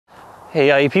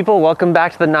Hey you people, welcome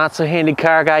back to the Not So Handy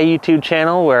Car Guy YouTube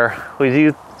channel where we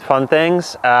do fun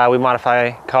things. We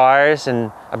modify cars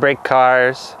and I break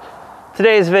cars.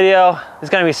 Today's video is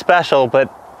going to be special,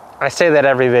 but I say that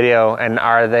every video, and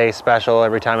are they special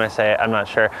every time I say it? I'm not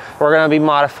sure. We're going to be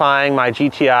modifying my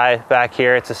GTI back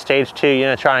here. It's a stage 2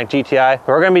 Unitronic GTI.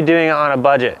 We're going to be doing it on a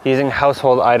budget using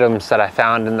household items that I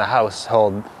found in the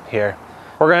household here.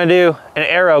 We're going to do an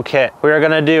aero kit. We are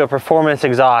going to do a performance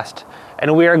exhaust.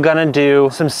 And we are gonna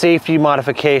do some safety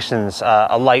modifications,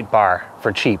 a light bar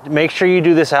for cheap. Make sure you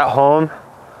do this at home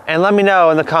and let me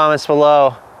know in the comments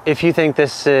below if you think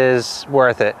this is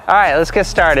worth it. All right, let's get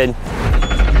started.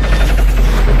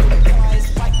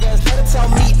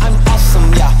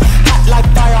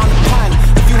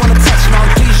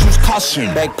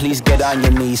 Beg, please get on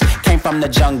your knees. Came from the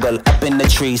jungle, up in the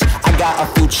trees. I got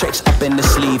a few tricks up in the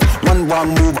sleeve. One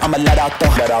wrong move, I'ma let out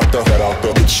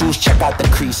the big shoes, check out the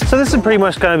crease. So this is pretty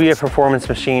much gonna be a performance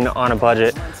machine on a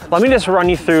budget. Let me just run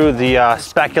you through the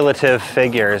speculative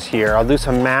figures here. I'll do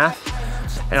some math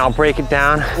and I'll break it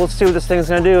down. Let's see what this thing's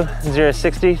gonna do. 0 to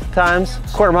 60 times,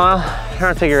 quarter mile,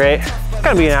 around figure 8. It's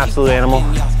gonna be an absolute animal.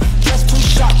 Just too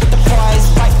sharp with the prize.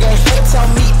 White girls, they tell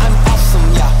me I'm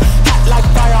awesome, yeah. Hot like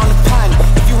fire on the pan.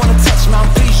 If you wanna touch mount,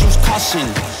 please use caution.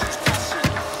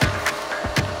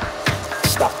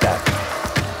 Stop that.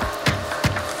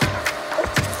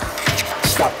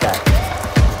 Stop that.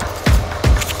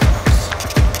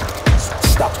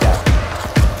 Stop that.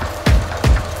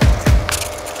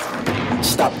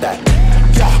 Stop that.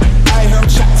 Yeah, I hear him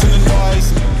chat to the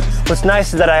noise. What's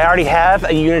nice is that I already have a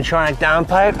Unitronic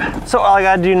downpipe. So all I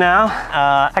gotta do now,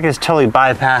 I can just totally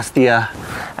bypass the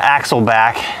axle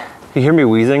back. You hear me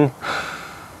wheezing?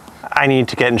 I need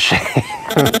to get in shape.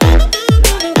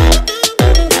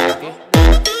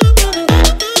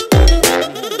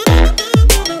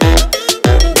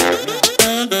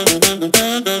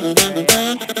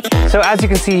 So as you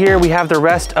can see here, we have the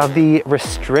rest of the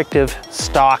restrictive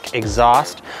stock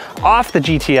exhaust off the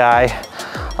GTI.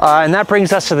 And that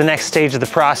brings us to the next stage of the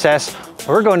process.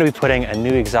 We're going to be putting a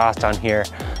new exhaust on here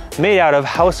made out of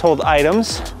household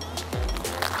items.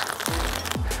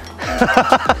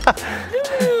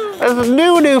 That's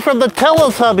new from the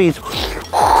Teletubbies.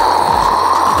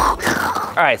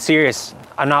 All right, serious,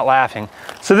 I'm not laughing.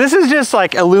 So this is just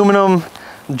like aluminum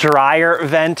dryer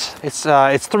vent. It's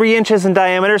 3 inches in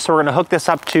diameter, so we're gonna hook this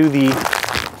up to the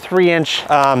 3-inch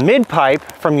mid pipe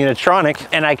from Unitronic,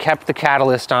 and I kept the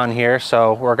catalyst on here,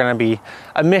 so we're gonna be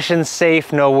emission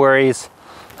safe, no worries.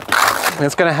 And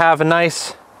it's gonna have a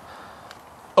nice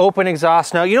open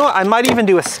exhaust note. You know what, I might even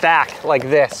do a stack like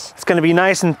this. It's gonna be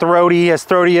nice and throaty as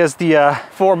the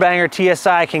 4-banger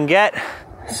TSI can get.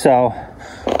 So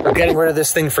we're getting rid of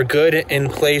this thing for good in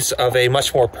place of a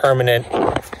much more permanent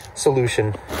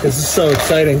solution. This is so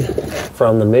exciting.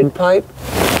 From the mid pipe,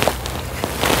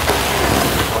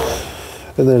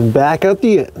 and then back out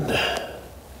the end.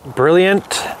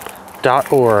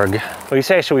 Brilliant.org. What do you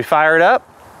say, should we fire it up?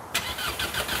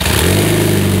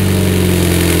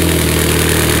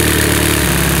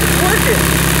 It's working.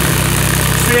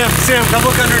 Sam, come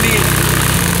look underneath.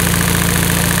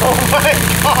 Oh my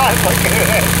God, look at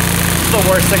this. This is the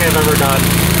worst thing I've ever done.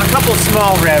 A couple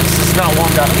small revs, it's not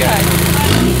warmed up yet.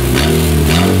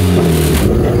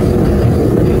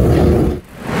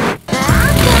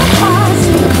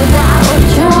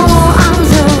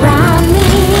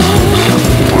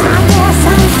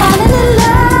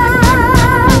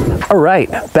 All right,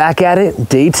 back at it,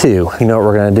 day 2. You know what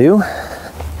we're gonna do?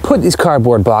 Put these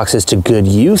cardboard boxes to good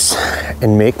use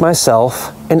and make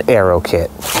myself an aero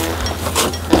kit.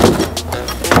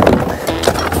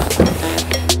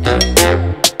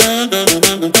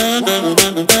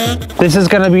 This is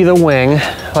gonna be the wing,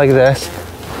 like this.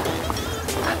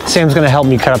 Sam's gonna help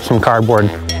me cut up some cardboard.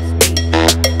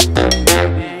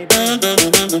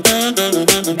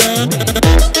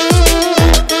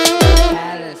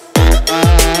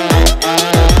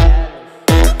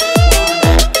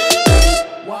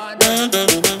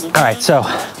 All right, so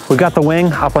we got the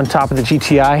wing up on top of the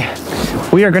GTI.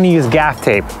 We are going to use gaff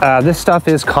tape. This stuff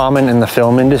is common in the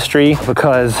film industry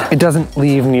because it doesn't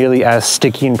leave nearly as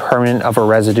sticky and permanent of a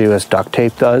residue as duct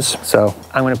tape does. So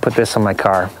I'm going to put this on my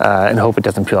car and hope it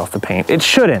doesn't peel off the paint. It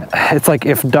shouldn't. It's like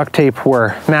if duct tape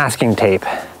were masking tape.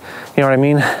 You know what I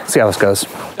mean? Let's see how this goes.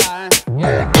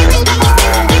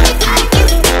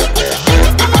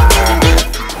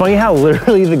 Funny how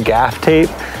literally the gaff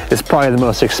tape is probably the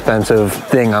most expensive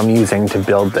thing I'm using to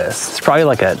build this. It's probably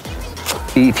like a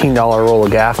 $18 roll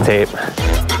of gaff tape.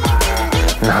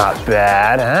 Not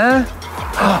bad, huh?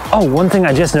 Oh, one thing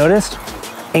I just noticed,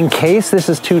 In case this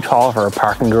is too tall for a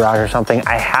parking garage or something,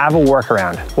 I have a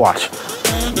workaround. Watch.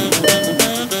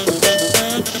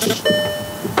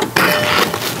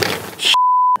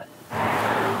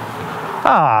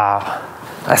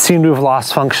 Ah, I seem to have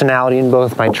lost functionality in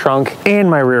both my trunk and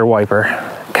my rear wiper.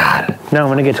 God, now I'm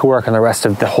gonna get to work on the rest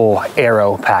of the whole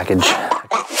aero package.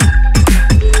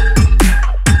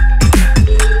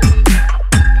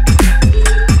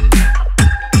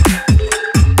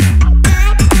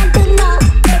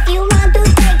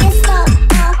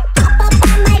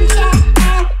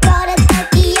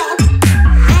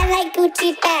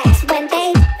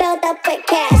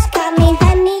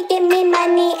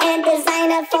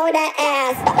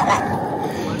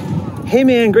 Hey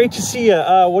man, great to see you.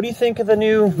 What do you think of the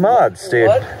new mods, dude?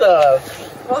 What the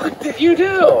fuck did you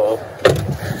do?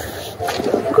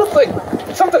 It looks like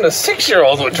something a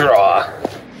 6-year-old would draw.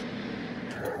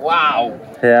 Wow.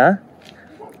 Yeah?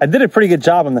 I did a pretty good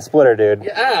job on the splitter, dude.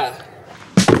 Yeah.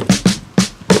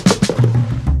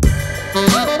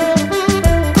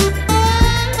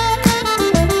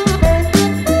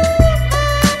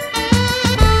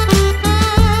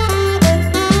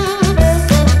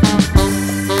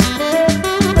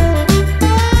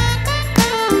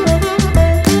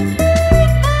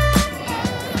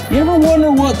 You ever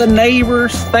wonder what the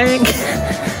neighbors think?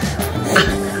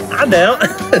 I don't.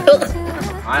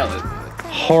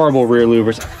 Horrible rear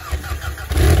louvers.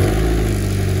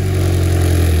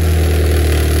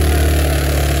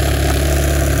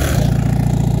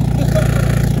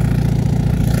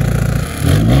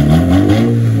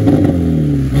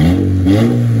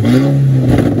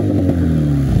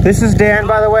 This is Dan,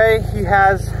 by the way. He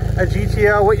has a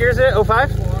GTO. What year is it?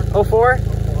 05? 04?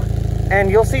 And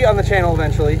you'll see on the channel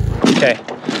eventually. Okay,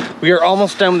 we are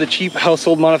almost done with the cheap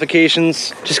household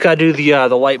modifications. Just gotta do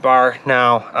the light bar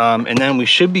now, and then we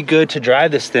should be good to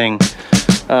drive this thing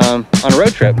on a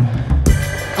road trip.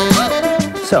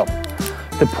 So,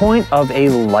 the point of a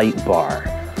light bar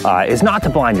is not to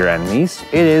blind your enemies,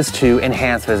 it is to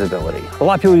enhance visibility. A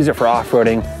lot of people use it for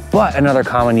off-roading, but another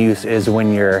common use is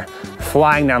when you're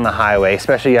flying down the highway,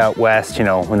 especially out west, you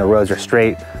know, when the roads are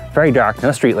straight, very dark,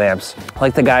 no street lamps,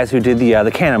 like the guys who did the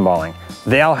cannonballing.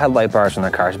 They all had light bars in their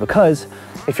cars because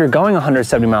if you're going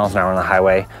 170 miles an hour on the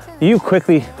highway, you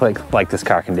quickly, like this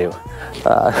car can do.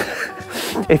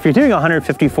 If you're doing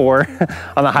 154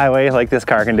 on the highway like this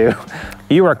car can do,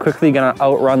 you are quickly gonna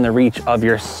outrun the reach of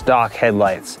your stock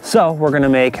headlights. So we're gonna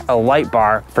make a light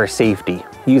bar for safety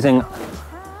using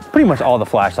pretty much all the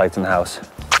flashlights in the house.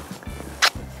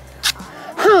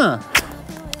 Huh.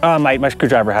 My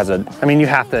screwdriver has a, I mean, you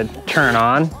have to turn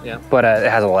on, yeah, but it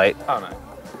has a light. Oh, no.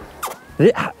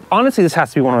 Honestly, this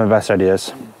has to be one of my best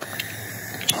ideas.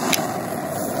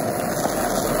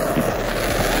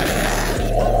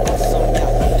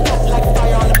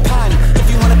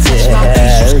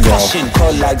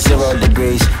 Cold like 0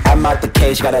 degrees. I'm out the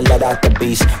cage, gotta let out the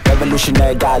beast.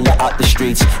 Revolutionary, gotta let out the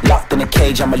streets. Locked in a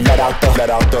cage, I'ma let out the.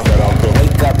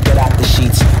 Wake up, get out the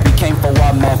sheets. We came for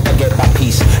war, man, forget my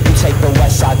peace. You take the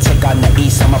west, I'll take on the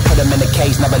east. I'ma put them in the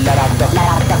cage, never let out the.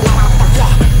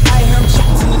 I hear him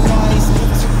shots in the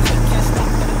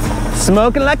noise.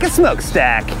 Smoking like a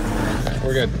smokestack.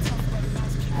 We're good.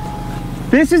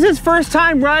 This is his first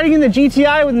time riding in the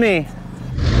GTI with me.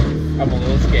 I'm a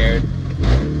little scared.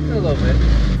 A little bit.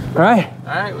 All right.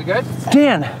 All right, we good?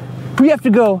 Dan, we have to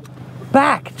go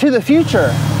back to the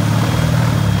future.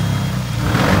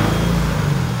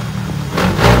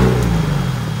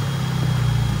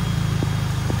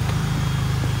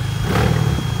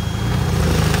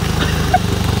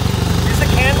 Is the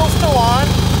candle still on?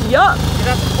 Yup. Yeah,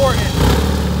 that's important.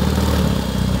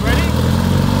 Ready?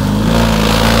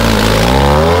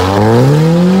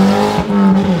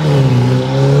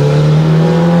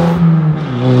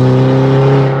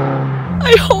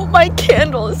 I hope my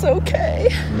candle is okay.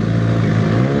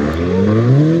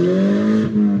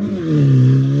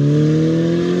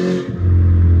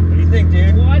 What do you think,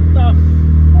 dude? What the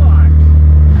fuck?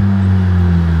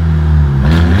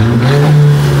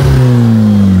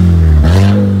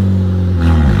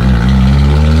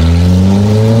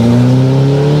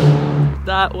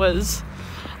 That was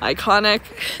iconic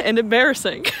and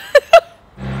embarrassing.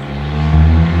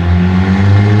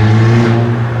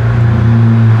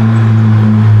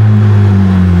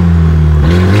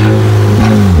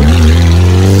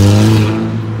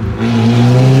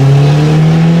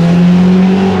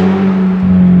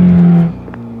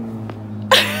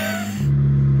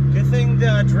 Good thing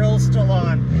the drill's still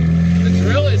on. The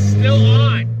drill is still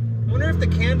on. I wonder if the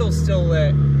candle's still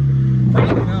lit.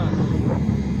 Probably not.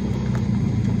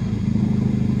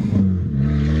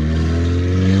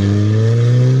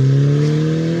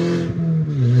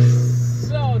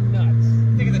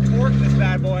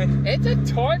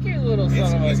 torquey little son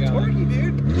of a gun. It's torquey,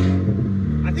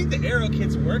 dude. I think the aero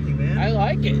kit's working, man. I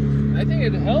like it. I think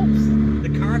it helps.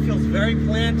 The car feels very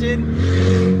planted.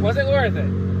 Was it worth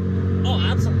it? Oh,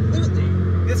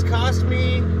 absolutely. This cost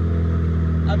me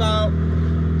about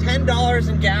 $10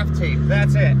 in gaff tape.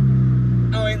 That's it.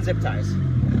 Oh, and zip ties.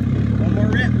 One more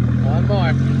rip. One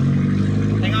more.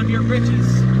 Hang on to your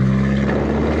britches.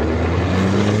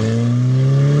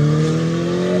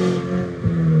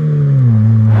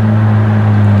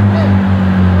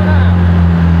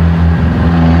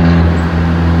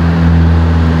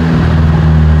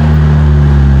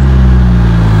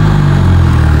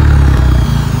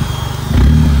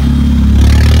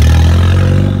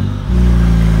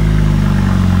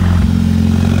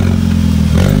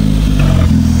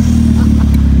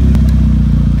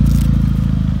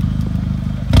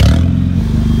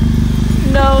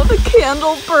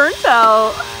 Candle burnt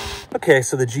out. Okay,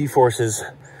 so the G-forces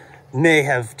may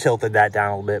have tilted that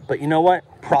down a little bit, but you know what?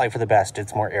 Probably for the best.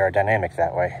 It's more aerodynamic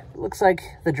that way. Looks like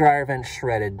the dryer vent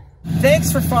shredded.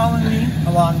 Thanks for following me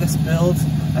along this build.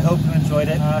 I hope you enjoyed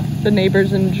it. The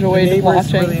neighbors enjoyed the neighbors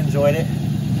watching. Really enjoyed it.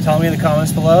 Tell me in the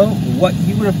comments below what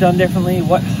you would have done differently.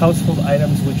 What household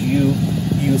items would you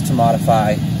use to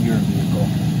modify your vehicle?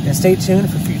 And stay tuned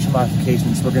for future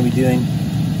modifications. We're going to be doing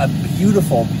a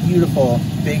beautiful, beautiful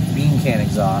big bean can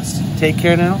exhaust. Take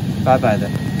care now. Bye-bye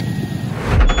then.